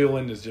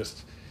 Cleveland is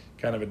just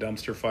kind of a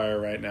dumpster fire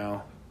right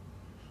now.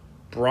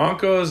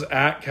 Broncos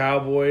at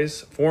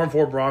Cowboys.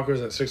 4-4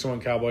 Broncos at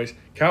 6-1 Cowboys.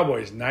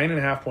 Cowboys,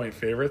 9.5-point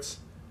favorites.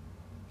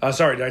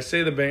 Sorry, did I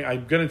say the Bengals?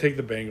 I'm going to take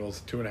the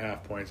Bengals,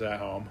 2.5 points at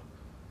home.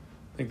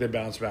 I think they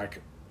bounce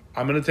back.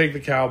 I'm going to take the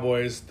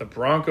Cowboys. The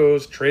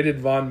Broncos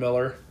traded Von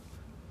Miller.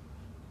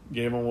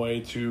 Gave him away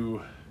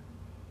to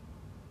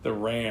the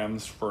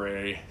Rams for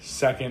a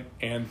second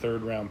and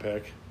third round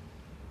pick.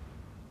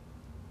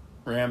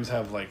 Rams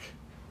have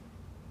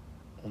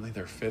only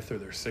their fifth or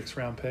their sixth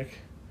round pick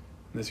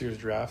in this year's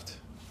draft,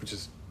 which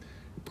is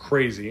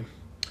crazy.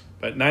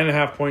 But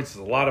 9.5 points is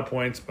a lot of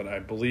points, but I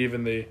believe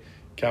in the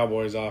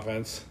Cowboys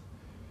offense.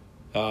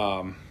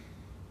 That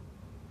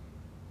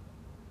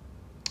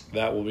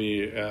will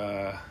be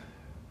an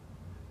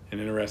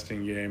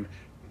interesting game.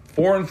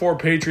 4-4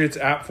 Patriots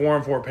at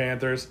 4-4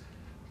 Panthers.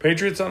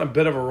 Patriots on a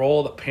bit of a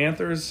roll. The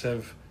Panthers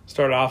have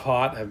started off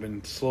hot, have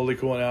been slowly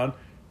cooling down.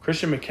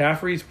 Christian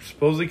McCaffrey's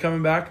supposedly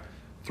coming back.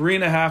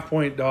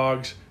 3.5-point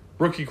dogs.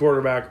 Rookie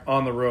quarterback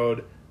on the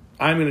road.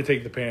 I'm going to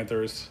take the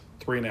Panthers,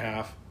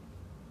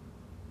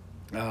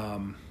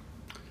 3.5.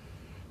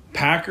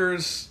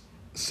 Packers,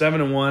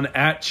 7-1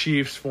 at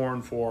Chiefs,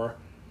 4-4.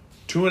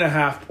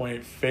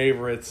 2.5-point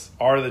favorites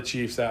are the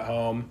Chiefs at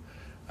home.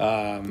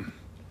 I'm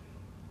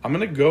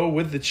going to go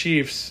with the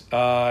Chiefs.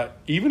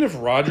 Even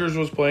if Rodgers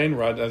was playing,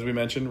 as we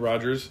mentioned,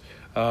 Rodgers,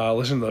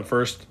 listen to the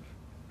first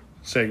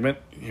segment,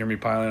 hear me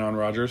piling on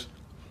Rodgers.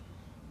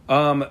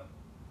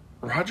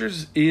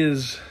 Rodgers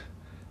is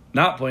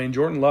not playing.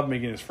 Jordan Love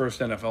making his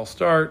first NFL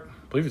start.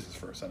 I believe it's his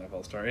first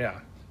NFL start. Yeah,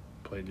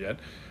 played yet.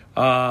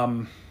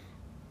 I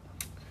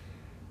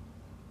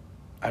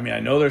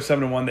know they're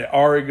 7-1. They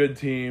are a good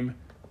team.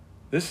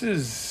 This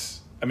is,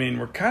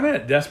 we're kind of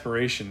at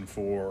desperation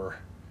for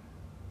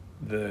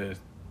the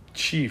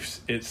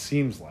Chiefs, it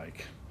seems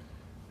like,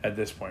 at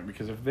this point.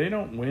 Because if they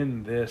don't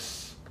win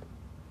this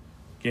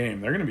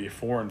game, they're going to be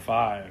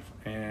 4-5.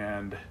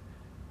 And,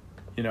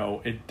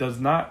 it does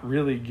not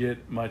really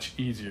get much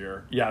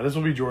easier. Yeah, this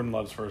will be Jordan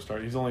Love's first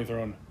start. He's only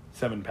thrown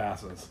 7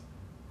 passes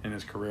in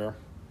his career.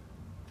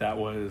 That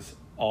was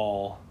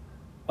all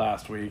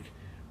last week.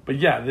 But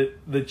yeah,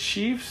 the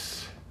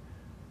Chiefs,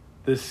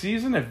 this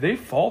season, if they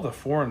fall to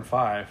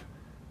 4-5,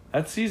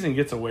 that season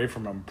gets away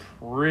from them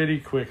pretty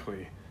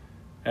quickly.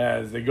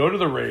 As they go to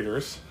the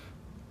Raiders,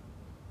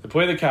 they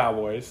play the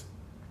Cowboys,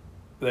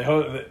 they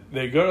go to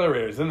the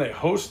Raiders, then they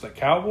host the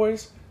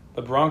Cowboys,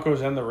 the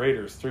Broncos, and the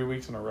Raiders 3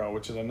 weeks in a row,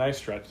 which is a nice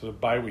stretch. There's a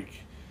bye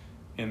week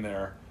in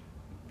there.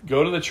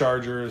 Go to the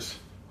Chargers,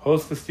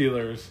 host the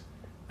Steelers,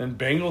 then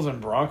Bengals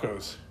and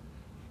Broncos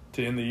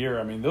to end the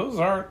year. Those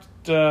aren't...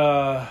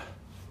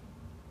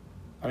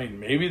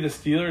 maybe the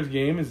Steelers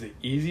game is the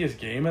easiest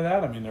game of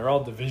that. They're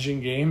all division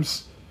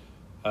games.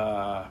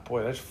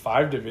 That's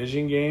 5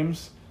 division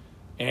games.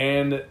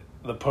 And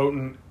the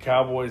potent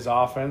Cowboys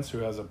offense, who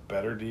has a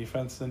better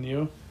defense than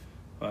you.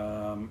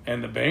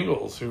 And the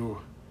Bengals, who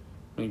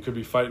could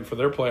be fighting for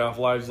their playoff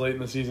lives late in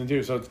the season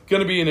too. So it's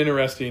going to be an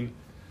interesting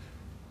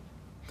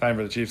time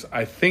for the Chiefs.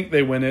 I think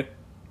they win it.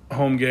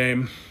 Home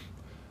game.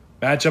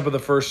 Matchup of the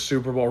first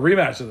Super Bowl.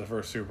 Rematch of the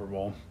first Super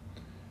Bowl.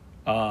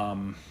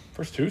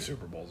 First 2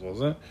 Super Bowls,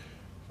 wasn't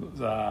it?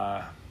 They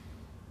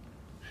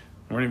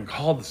weren't even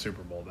called the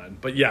Super Bowl then.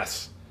 But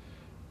yes,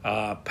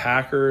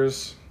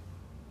 Packers.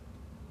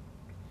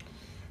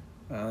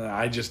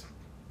 I just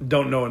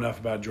don't know enough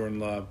about Jordan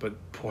Love, but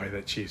boy,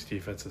 that Chiefs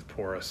defense is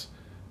porous.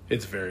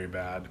 It's very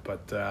bad.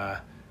 But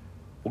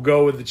we'll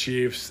go with the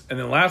Chiefs. And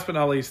then last but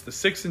not least, the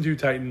 6-2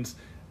 Titans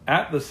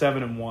at the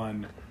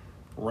 7-1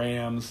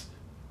 Rams.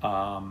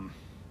 Rams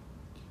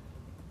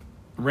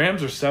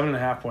are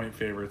 7.5-point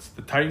favorites.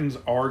 The Titans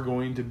are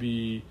going to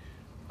be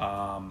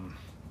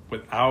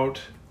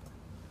without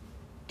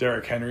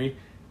Derrick Henry.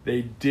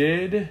 They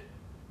did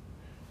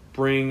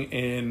bring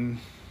in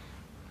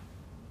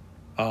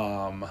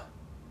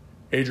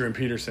Adrian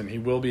Peterson. He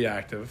will be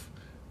active.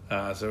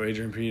 So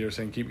Adrian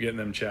Peterson, keep getting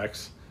them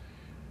checks.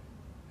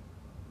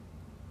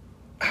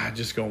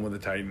 Just going with the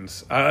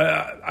Titans.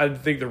 I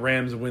think the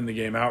Rams win the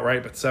game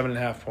outright, but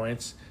 7.5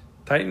 points.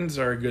 Titans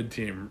are a good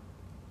team.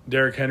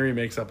 Derrick Henry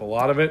makes up a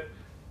lot of it,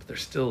 but they're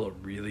still a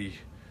really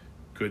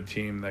good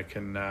team that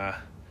can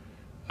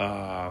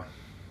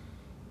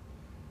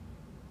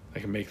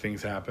make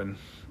things happen.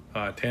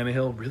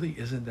 Tannehill really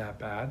isn't that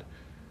bad.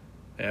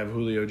 They have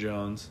Julio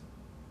Jones.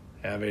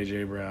 They have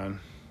A.J. Brown.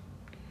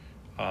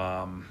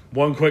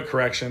 One quick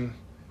correction.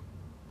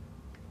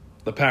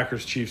 The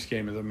Packers-Chiefs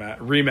game is a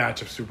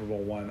rematch of Super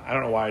Bowl I. I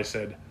don't know why I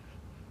said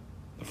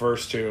the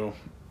first 2.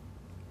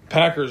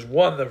 Packers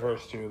won the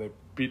first 2. They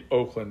beat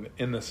Oakland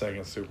in the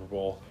second Super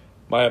Bowl.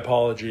 My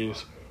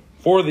apologies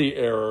for the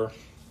error.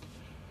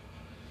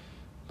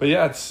 But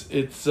yeah, it's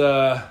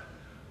we're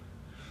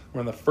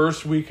in the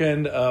first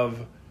weekend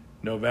of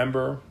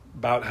November,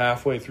 about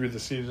halfway through the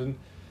season.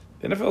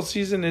 The NFL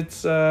season,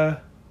 it's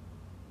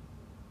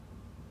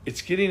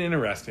getting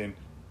interesting.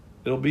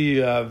 It'll be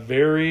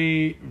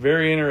very,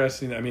 very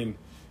interesting.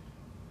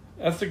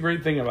 That's the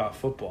great thing about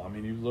football.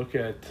 You look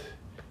at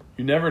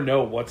you never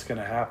know what's going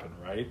to happen,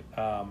 right?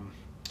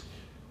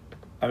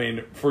 I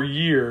mean, for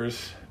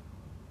years,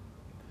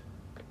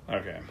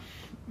 okay,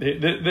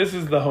 this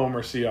is the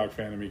Homer Seahawks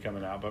fan of me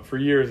coming out, but for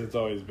years it's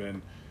always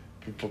been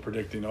people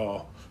predicting,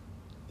 the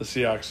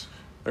Seahawks,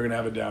 they're going to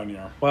have a down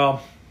year.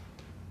 Well,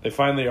 they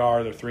finally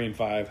are. They're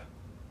 3-5.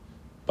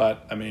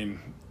 But, I mean,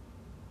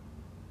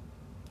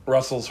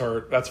 Russell's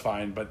hurt. That's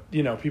fine. But,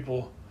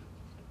 people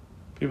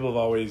have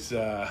always,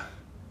 a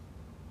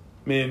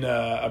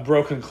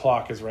broken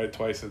clock is right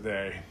twice a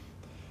day,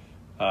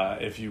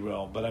 if you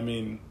will. But, I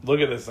mean, look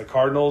at this. The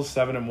Cardinals,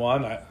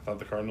 7-1. I thought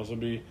the Cardinals would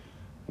be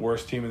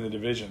worst team in the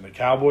division. The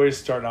Cowboys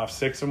starting off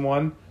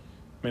 6-1.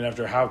 I mean,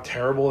 after how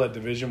terrible that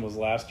division was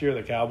last year,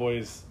 the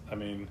Cowboys,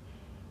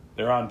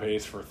 they're on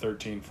pace for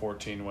 13,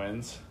 14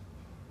 wins.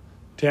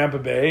 Tampa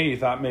Bay, you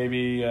thought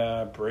maybe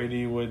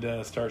Brady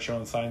would start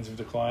showing signs of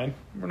decline.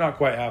 We're not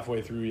quite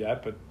halfway through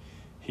yet, but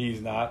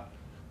he's not.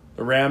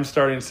 The Rams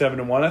starting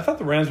 7-1. I thought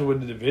the Rams would win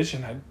the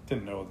division. I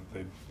didn't know that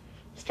they'd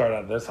start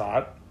out this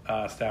hot.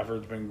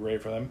 Stafford's been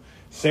great for them.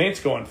 Saints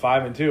going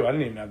 5-2. I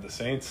didn't even have the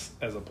Saints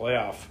as a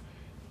playoff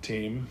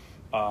team.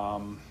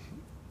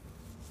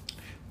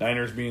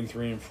 Niners being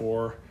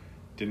 3-4.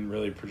 Didn't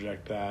really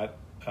project that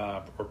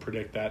or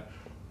predict that.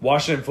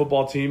 Washington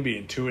football team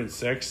being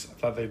 2-6. I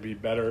thought they'd be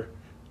better.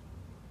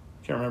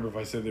 Can't remember if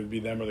I said they'd be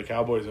them or the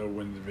Cowboys that would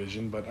win the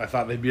division, but I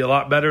thought they'd be a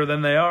lot better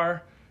than they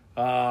are.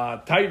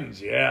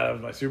 Titans, that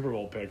was my Super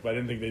Bowl pick, but I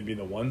didn't think they'd be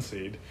the 1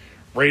 seed.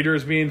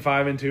 Raiders being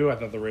 5-2. I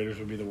thought the Raiders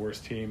would be the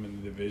worst team in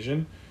the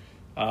division.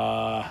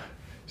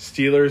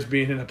 Steelers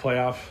being in a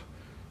playoff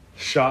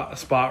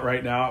spot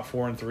right now at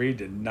 4-3.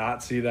 Did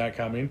not see that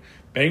coming.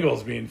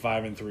 Bengals being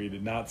 5-3.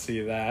 Did not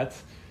see that.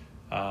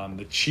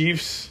 The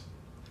Chiefs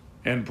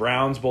and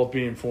Browns both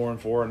being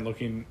 4-4 and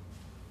looking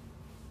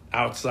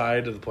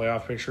outside of the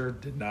playoff picture.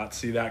 Did not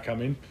see that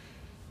coming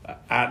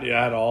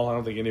at all. I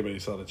don't think anybody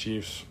saw the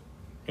Chiefs.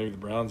 Maybe the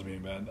Browns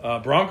being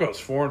bad. Broncos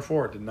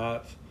 4-4. Did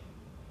not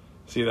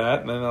see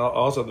that. And then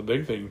also the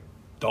big thing,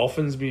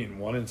 Dolphins being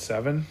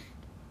 1-7. I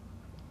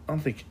don't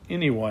think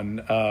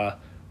anyone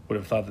would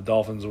have thought the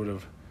Dolphins would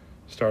have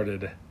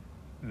started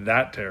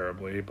that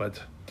terribly.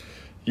 But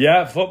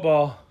yeah,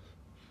 football.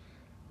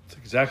 It's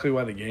exactly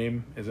why the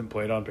game isn't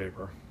played on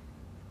paper.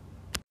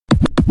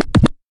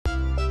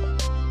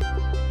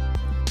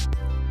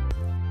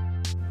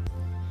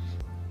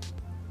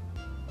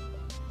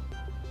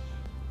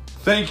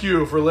 Thank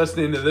you for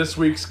listening to this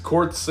week's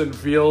Courts and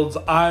Fields.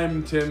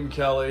 I'm Tim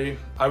Kelly.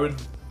 I would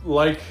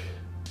like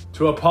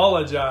to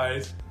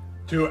apologize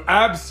to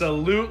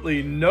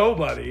absolutely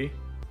nobody.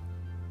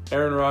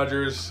 Aaron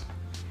Rodgers,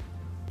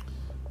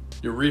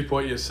 you reap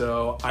what you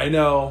sow. I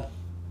know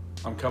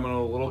I'm coming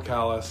a little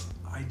callous.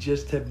 I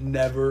just have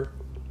never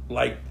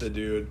liked the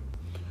dude.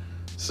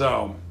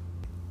 So,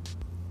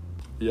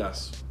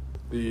 yes,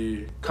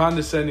 the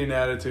condescending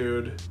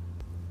attitude,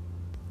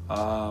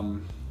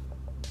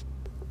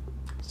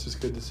 it's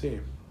just good to see.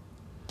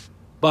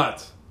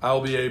 But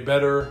I'll be a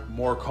better,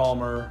 more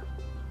calmer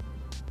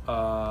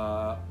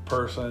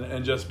person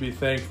and just be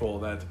thankful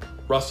that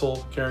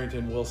Russell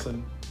Carrington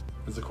Wilson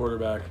is the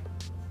quarterback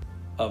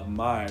of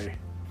my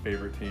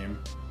favorite team.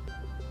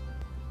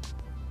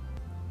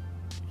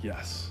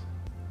 Yes.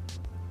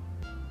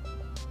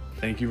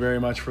 Thank you very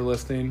much for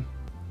listening,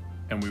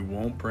 and we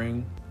won't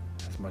bring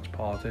as much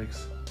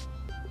politics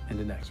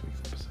into next week's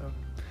episode.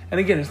 And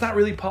again, it's not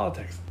really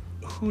politics.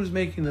 Who's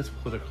making this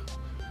political?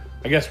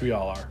 I guess we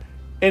all are.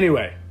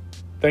 Anyway,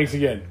 thanks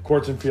again.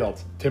 Courts and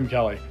Fields, Tim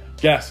Kelly.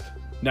 Guest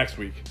next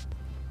week.